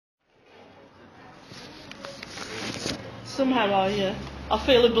somehow I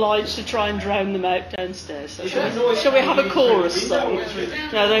feel obliged to try and drown them out downstairs. So shall we have a chorus song?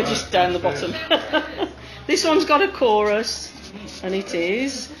 No, they're just down the bottom. This one's got a chorus, and it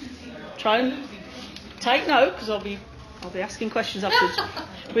is. Try and take note, because I'll be asking questions afterwards.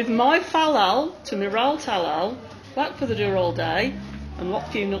 With my falal to my ral talal, back for the door all day, and what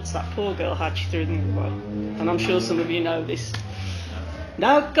few nuts that poor girl had, she threw them away. And I'm sure some of you know this.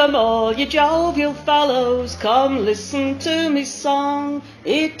 Now come all you jovial fellows, come listen to me song.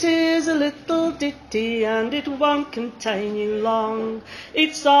 It is a little ditty and it won't contain you long.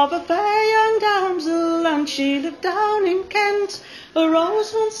 It's of a fair young damsel and she lived down in Kent.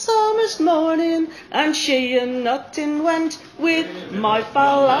 Arose one summer's morning and she a nutting went. With my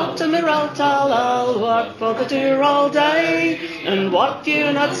fowl out to me tal, I'll work for the dear all day. And what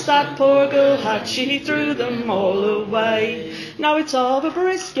few nuts that poor girl had, she threw them all away. Now it's of a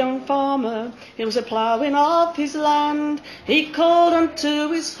brisk young farmer, he was a ploughing of his land. He called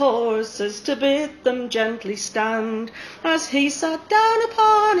unto his horses to bid them gently stand. As he sat down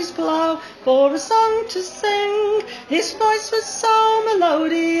upon his plough for a song to sing, his voice was so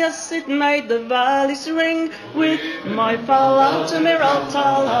melodious it made the valleys ring. With my fowl out to me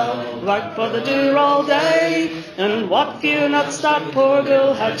tal, work for the deer all day. And what few nuts that poor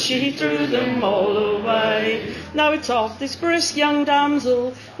girl had, she threw them all away. Now it's of this brisk young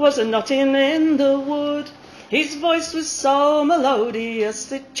damsel was a nutting in the wood. His voice was so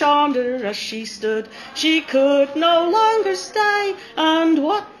melodious it charmed her as she stood. She could no longer stay, and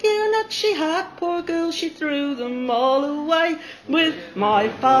what few nuts she had, poor girl, she threw them all away. With my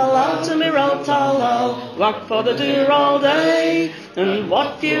fowl out to me tal, work for the deer all day. And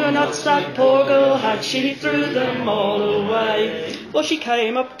what few nuts that poor girl had, she threw them all away. Well, she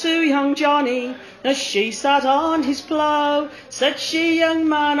came up to young Johnny as she sat on his plough. Said she, young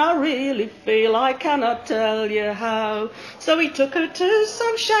man, I really feel I cannot tell you how. So he took her to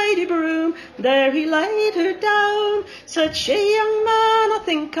some shady broom, there he laid her down. Said she, young man, I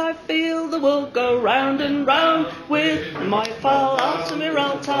think I feel the world go round and round. With my fowl out to me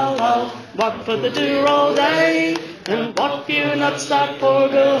tal, work for the deer all day. And what few nuts that poor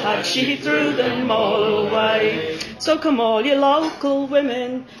girl had, she threw them all away. So come all you local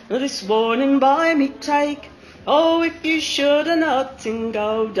women, this warning by me take. Oh, if you should a nutting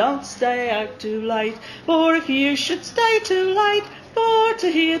go, don't stay out too late. For if you should stay too late for to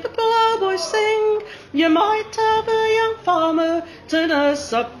hear the ploughboy sing, you might have a young farmer to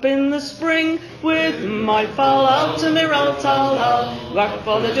nurse up in the spring. With my fowl out to me tal, I'll work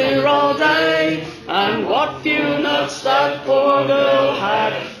for the deer all day. And what few nuts that poor girl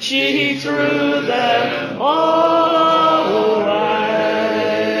had, she threw them all away.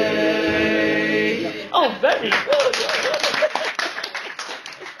 Oh, very good.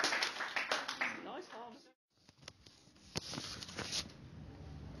 Nice harmony.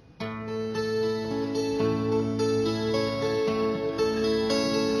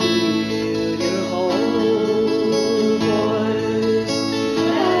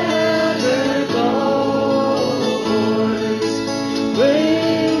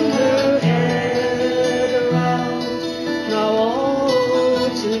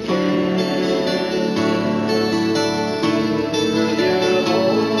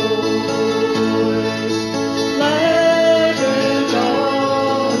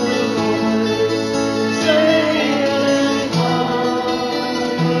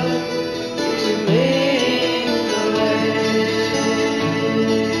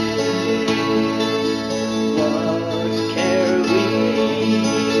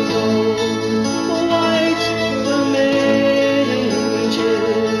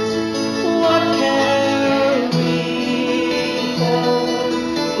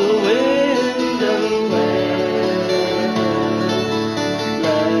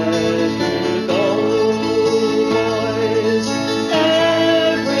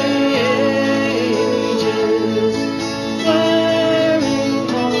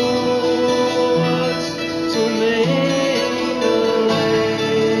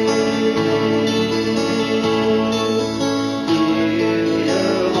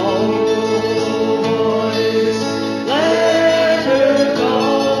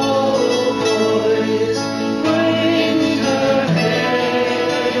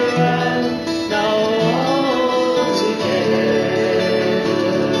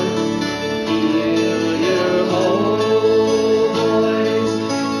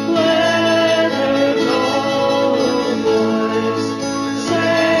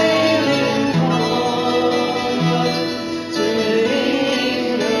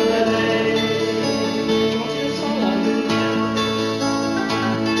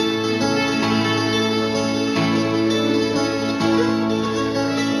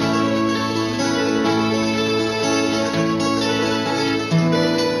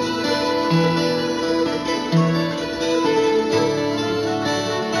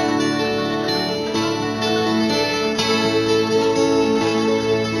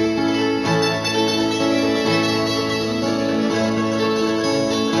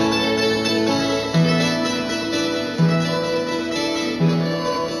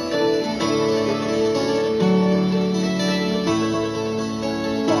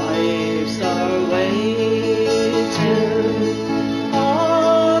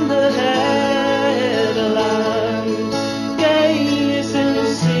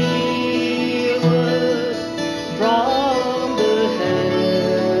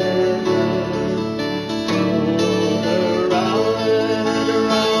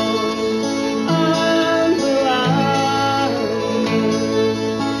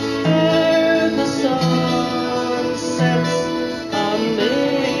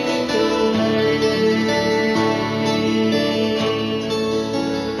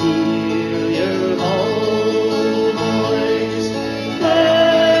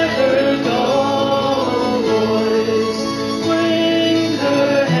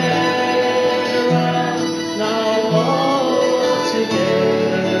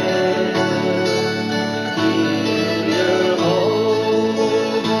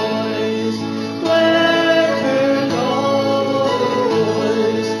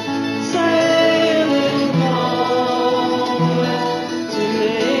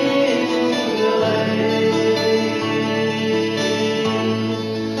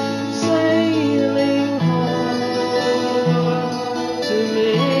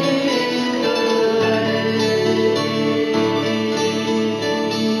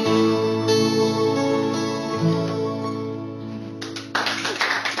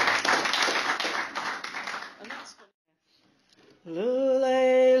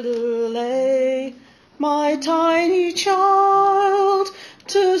 tiny child,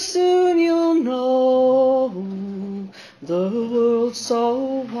 too soon you'll know the world's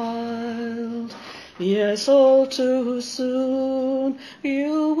so wild. Yes, all too soon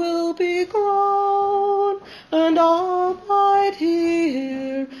you will be grown, and I'll bide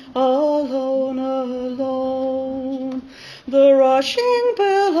here alone, alone. The rushing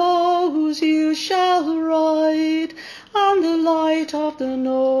billows you shall ride, and the light of the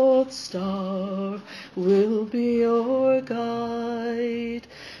North Star will be your guide.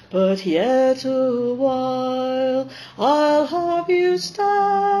 But yet a while I'll have you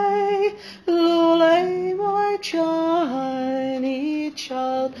stay, Lullaby, my tiny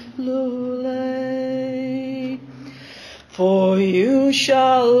child, Lullaby. For you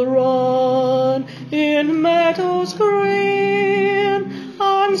shall run in meadows green,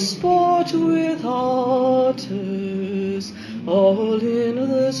 and sport with otters all in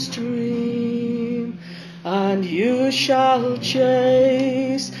the stream. And you shall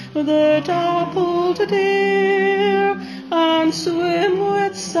chase the dappled deer, and swim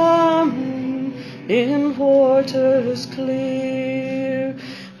with salmon in waters clear,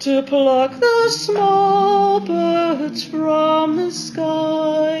 to pluck the small birds from the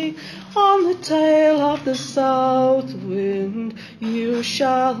sky. On the tail of the south wind you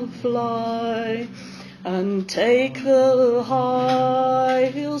shall fly, and take the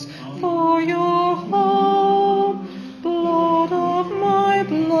high hills for your home. Blood of my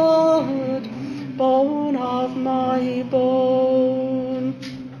blood, bone of my bone.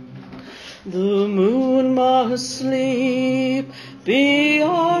 The moon must sleep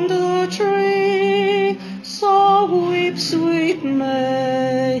beyond the tree, so weep, sweet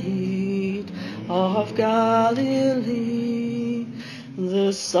maid of Galilee.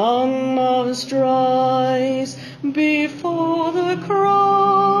 The sun must rise before the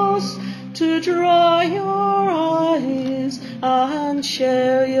cross, to dry your eyes and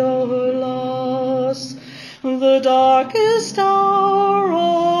share your loss. The darkest hour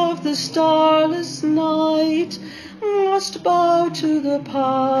of the starless night must bow to the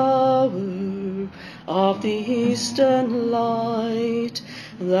power of the eastern light,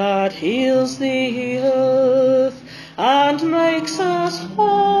 that heals the earth and makes us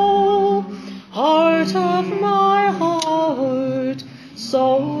whole. Heart of my heart,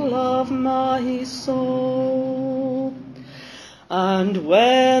 soul of my soul. And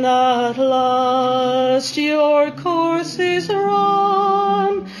when at last your course is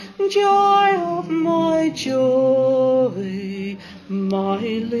run, joy of my joy, my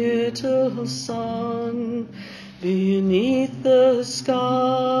little son, beneath the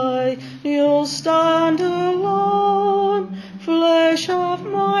sky you'll stand alone, flesh of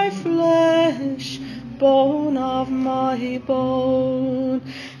my flesh, bone of my bone.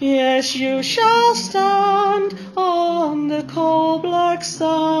 Yes, you shall stand on the coal-black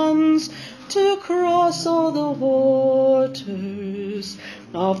sands, to cross all the waters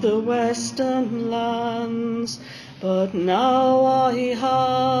of the western lands. But now I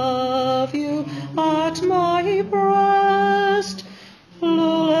have you at my breast,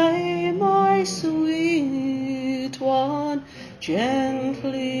 Lullaby, my sweet one,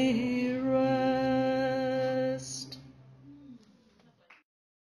 gently